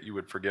pray that you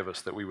would forgive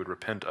us, that we would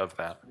repent of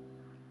that,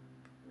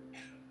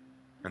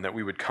 and that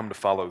we would come to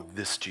follow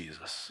this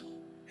Jesus,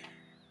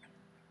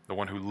 the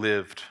one who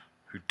lived,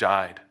 who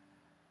died,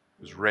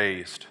 who's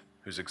raised,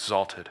 who's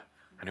exalted,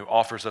 and who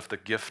offers us the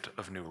gift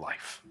of new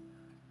life.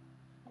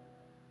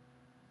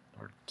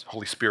 Lord,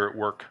 Holy Spirit,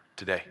 work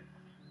today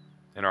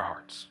in our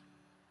hearts.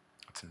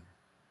 It's in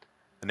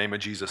the name of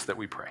Jesus that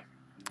we pray.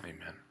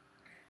 Amen.